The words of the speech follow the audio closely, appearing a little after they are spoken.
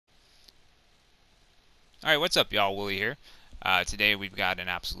Alright, what's up y'all, Willie here. Today we've got an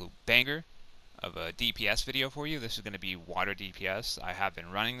absolute banger of a DPS video for you. This is going to be water DPS. I have been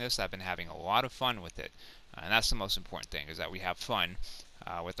running this, I've been having a lot of fun with it. And that's the most important thing, is that we have fun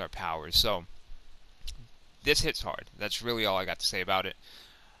with our powers. So, this hits hard. That's really all I got to say about it.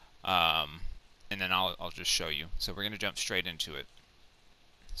 And then I'll just show you. So we're going to jump straight into it.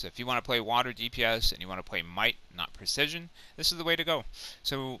 So if you want to play water DPS and you want to play might, not precision, this is the way to go.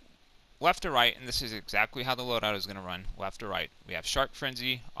 So left to right, and this is exactly how the loadout is going to run, left to right. We have Shark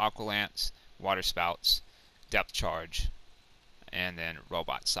Frenzy, Aqua Lance, Water Spouts, Depth Charge, and then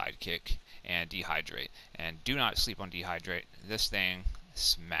Robot Sidekick, and Dehydrate. And do not sleep on Dehydrate. This thing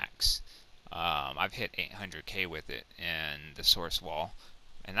smacks. I've hit 800k with it in the source wall,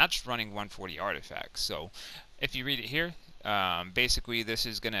 and that's running 140 artifacts. So if you read it here, basically this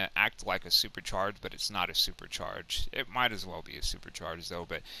is going to act like a supercharge, but it's not a supercharge. It might as well be a supercharge though,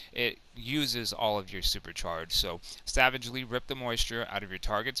 but it uses all of your supercharge. So savagely rip the moisture out of your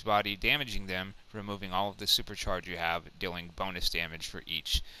target's body, damaging them, removing all of the supercharge you have, dealing bonus damage for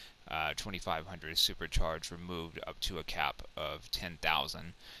each 2500 supercharge removed up to a cap of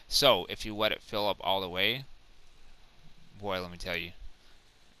 10,000. So if you let it fill up all the way, boy, let me tell you,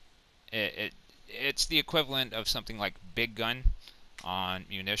 it's the equivalent of something like Big Gun on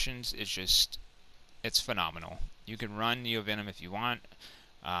munitions. It's phenomenal. You can run Neovenom if you want,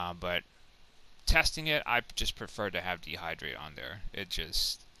 but testing it, I just prefer to have Dehydrate on there.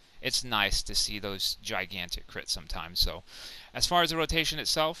 It's nice to see those gigantic crits sometimes. So as far as the rotation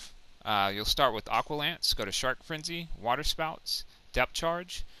itself, you'll start with Aqua Lance, go to Shark Frenzy, Water Spouts, Depth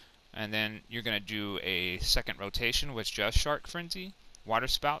Charge, and then you're going to do a second rotation with just Shark Frenzy, Water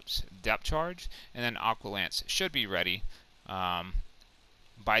Spouts, Depth Charge, and then Aqua Lance should be ready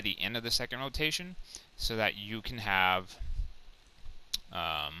by the end of the second rotation, so that you can have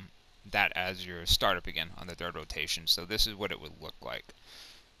that as your startup again on the third rotation. So this is what it would look like.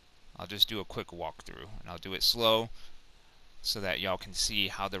 I'll just do a quick walkthrough, and I'll do it slow so that y'all can see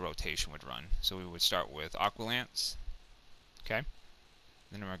how the rotation would run. So we would start with Aqua Lance, okay?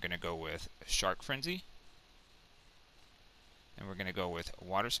 Then we're going to go with Shark Frenzy, and we're going to go with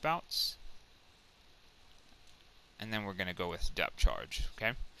Water Spouts, and then we're going to go with Depth Charge,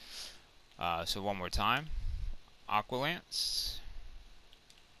 okay? So one more time, Aqua Lance,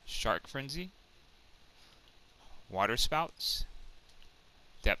 Shark Frenzy, Water Spouts,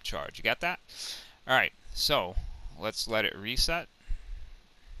 Depth Charge. You got that? Alright, so let's let it reset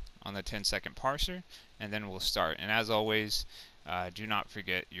on the 10-second parser, and then we'll start. And as always, do not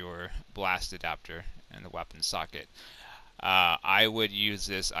forget your blast adapter and the weapon socket. I would use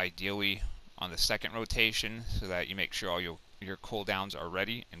this ideally on the second rotation so that you make sure all your cooldowns are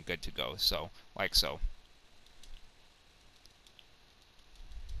ready and good to go. So, like so.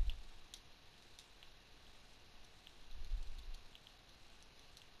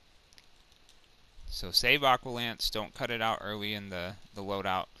 So save Aqua Lance, don't cut it out early in the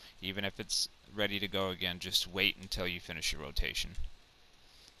loadout, even if it's ready to go again, just wait until you finish your rotation.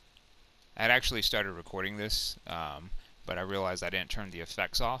 I had actually started recording this, but I realized I didn't turn the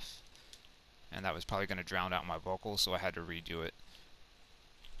effects off, and that was probably going to drown out my vocals, so I had to redo it.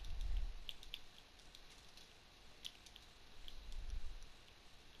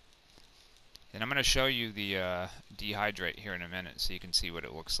 And I'm going to show you the Dehydrate here in a minute so you can see what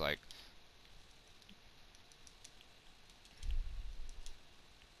it looks like.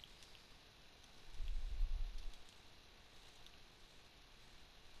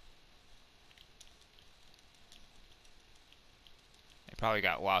 Probably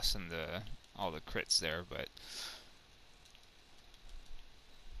got lost in all the crits there, but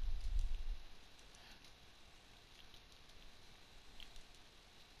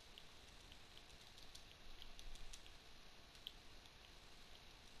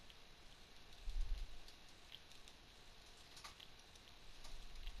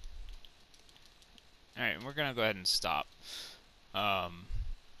alright, we're gonna go ahead and stop. The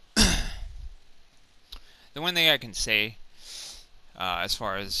one thing I can say, as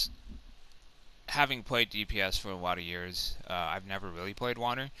far as having played DPS for a lot of years, I've never really played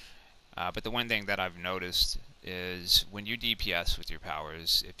water, but the one thing that I've noticed is when you DPS with your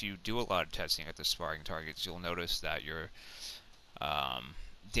powers, if you do a lot of testing at the sparring targets, you'll notice that your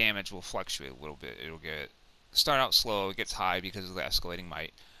damage will fluctuate a little bit. It'll start out slow, it gets high because of the escalating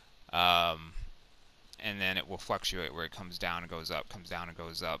might, and then it will fluctuate where it comes down and goes up, comes down and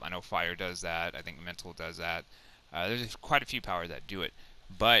goes up. I know fire does that, I think mental does that. There's quite a few powers that do it,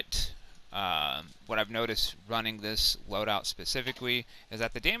 but what I've noticed running this loadout specifically is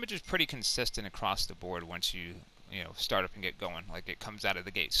that the damage is pretty consistent across the board once you start up and get going. Like it comes out of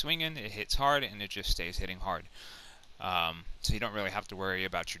the gate swinging, it hits hard, and it just stays hitting hard. So you don't really have to worry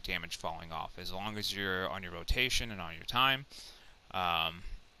about your damage falling off as long as you're on your rotation and on your time.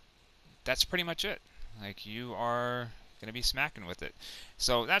 That's pretty much it. Like you are gonna be smacking with it.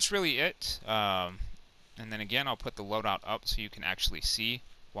 So that's really it. And then again, I'll put the loadout up so you can actually see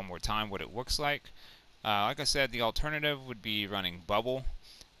one more time what it looks like. Like I said, the alternative would be running bubble.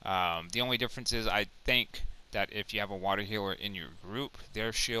 The only difference is I think that if you have a water healer in your group,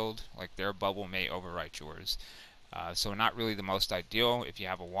 their shield, like their bubble, may overwrite yours. So not really the most ideal if you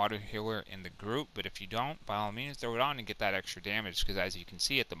have a water healer in the group, but if you don't, by all means throw it on and get that extra damage, because as you can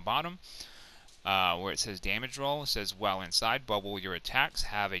see at the bottom, where it says damage roll, it says while inside bubble, your attacks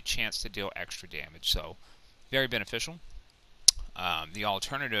have a chance to deal extra damage. So very beneficial. The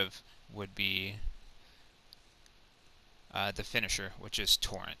alternative would be the finisher, which is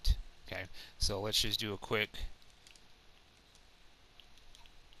torrent. Okay, so let's just do a quick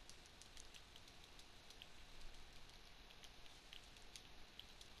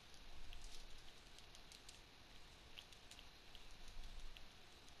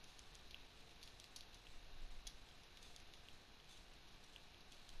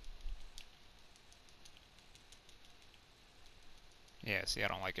yeah, see, I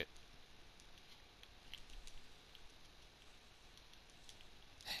don't like it.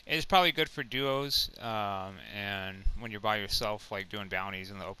 It's probably good for duos, and when you're by yourself, like doing bounties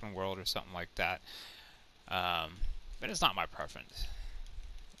in the open world or something like that. But it's not my preference.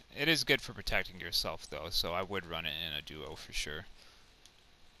 It is good for protecting yourself, though, so I would run it in a duo for sure.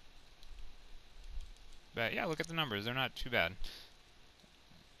 But yeah, look at the numbers. They're not too bad.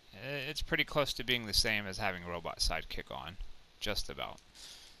 It's pretty close to being the same as having robot sidekick on. Just about.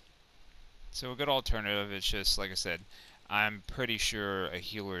 So a good alternative. It's just, like I said, I'm pretty sure a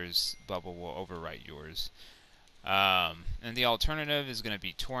healer's bubble will overwrite yours. And the alternative is going to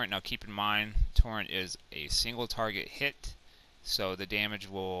be torrent. Now keep in mind, torrent is a single target hit, so the damage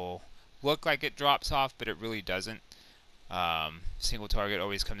will look like it drops off, but it really doesn't. Single target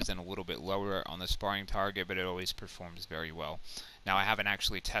always comes in a little bit lower on the sparring target, but it always performs very well. Now I haven't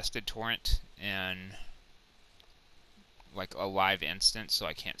actually tested torrent in like a live instance, so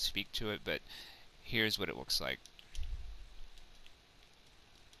I can't speak to it, but here's what it looks like.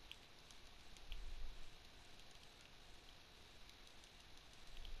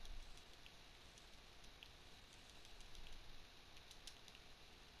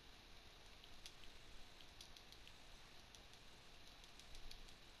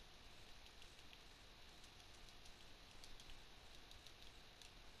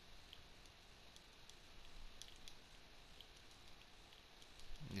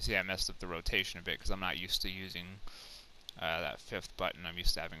 You see I messed up the rotation a bit because I'm not used to using that fifth button. I'm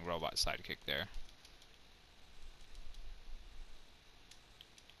used to having robot sidekick there.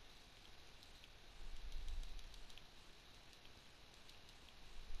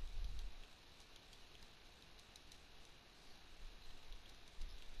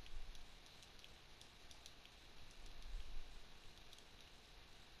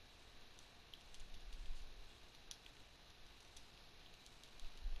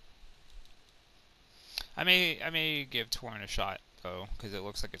 I may give Torrent a shot though, because it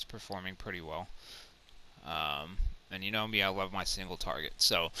looks like it's performing pretty well. And you know me, I love my single target.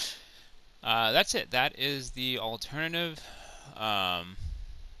 So that's it. That is the alternative. Like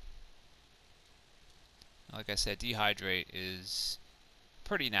I said, dehydrate is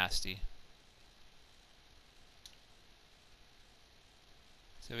pretty nasty.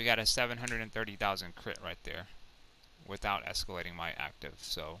 So we got a 730,000 crit right there without escalating my active.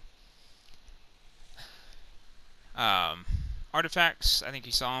 So artifacts, I think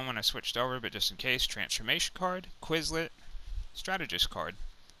you saw them when I switched over, but just in case, transformation card, Quizlet, strategist card,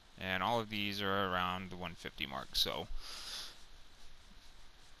 and all of these are around the 150 mark, so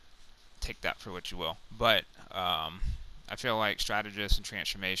take that for what you will. But I feel like strategist and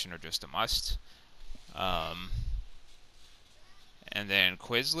transformation are just a must. And then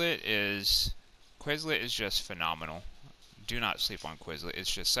Quizlet is just phenomenal. Do not sleep on Quizlet.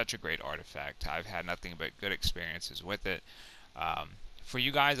 It's just such a great artifact. I've had nothing but good experiences with it. For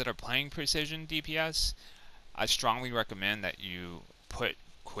you guys that are playing precision DPS, I strongly recommend that you put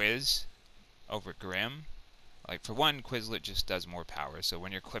Quiz over Grim. Like, for one, Quizlet just does more power, so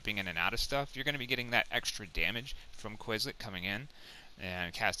when you're clipping in and out of stuff, you're going to be getting that extra damage from Quizlet coming in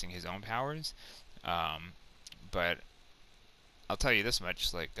and casting his own powers. But I'll tell you this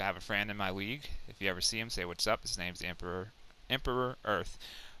much, like, I have a friend in my league. If you ever see him, say what's up. His name's Emperor Earth.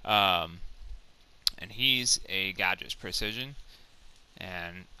 And he's a Gadget's Precision.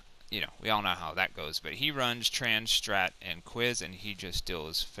 And you know, we all know how that goes. But he runs trans, strat, and quiz, and he just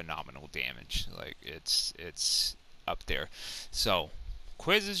deals phenomenal damage. Like it's up there. So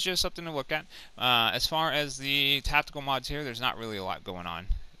quiz is just something to look at. As far as the tactical mods here, there's not really a lot going on.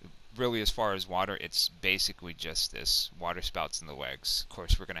 Really, as far as water, it's basically just this water spouts in the legs. Of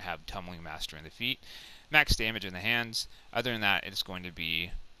course, we're going to have tumbling master in the feet, max damage in the hands. Other than that, it's going to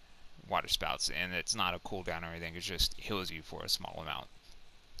be water spouts, and it's not a cooldown or anything. It just heals you for a small amount,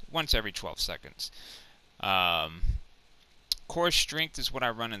 once every 12 seconds. Core strength is what I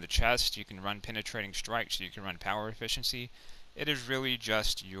run in the chest. You can run penetrating strikes, you can run power efficiency. It is really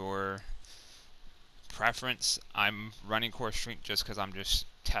just your preference. I'm running core strength just because I'm just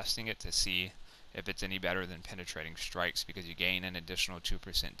testing it to see if it's any better than penetrating strikes, because you gain an additional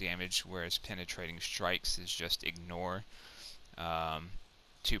 2% damage, whereas penetrating strikes is just ignore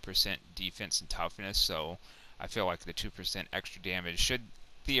 2% defense and toughness. So I feel like the 2% extra damage should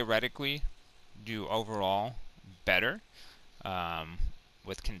theoretically do overall better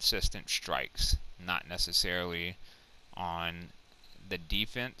with consistent strikes, not necessarily on the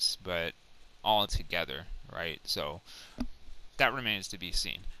defense, but all together, right? So that remains to be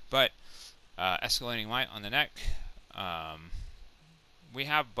seen. But escalating light on the neck. We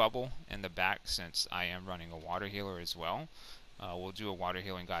have bubble in the back since I am running a water healer as well. We'll do a water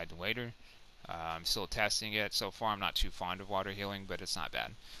healing guide later. I'm still testing it. So far I'm not too fond of water healing, but it's not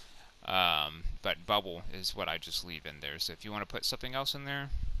bad. But bubble is what I just leave in there. So if you want to put something else in there,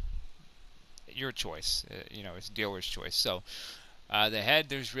 your choice. You know, it's dealer's choice. So the head,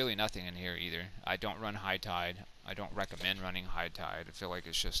 there's really nothing in here either. I don't run high tide. I don't recommend running high tide. I feel like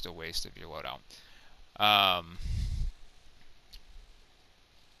it's just a waste of your loadout.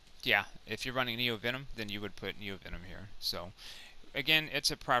 Yeah, if you're running Neo Venom, then you would put Neo Venom here. So again, it's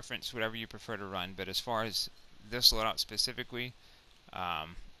a preference, whatever you prefer to run. But as far as this loadout specifically,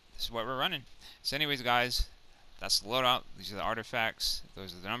 this is what we're running. So anyways, guys, that's the loadout. These are the artifacts.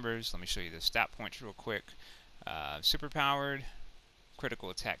 Those are the numbers. Let me show you the stat points real quick. Super powered,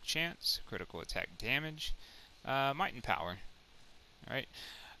 critical attack chance, critical attack damage, might and power. Alright.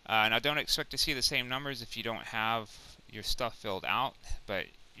 Now don't expect to see the same numbers if you don't have your stuff filled out, but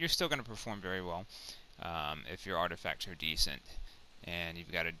you're still going to perform very well if your artifacts are decent and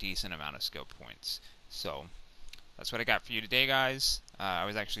you've got a decent amount of skill points. So that's what I got for you today, guys. I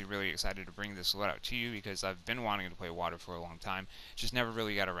was actually really excited to bring this loadout to you because I've been wanting to play water for a long time. Just never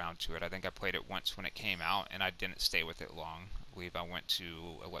really got around to it. I think I played it once when it came out, and I didn't stay with it long. I believe I went to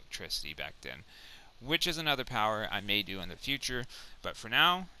electricity back then, which is another power I may do in the future. But for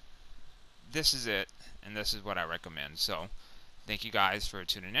now, this is it, and this is what I recommend. So thank you guys for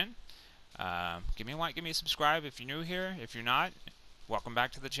tuning in. Give me a like, give me a subscribe if you're new here. If you're not, welcome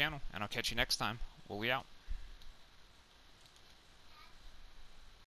back to the channel, and I'll catch you next time. We'll be out.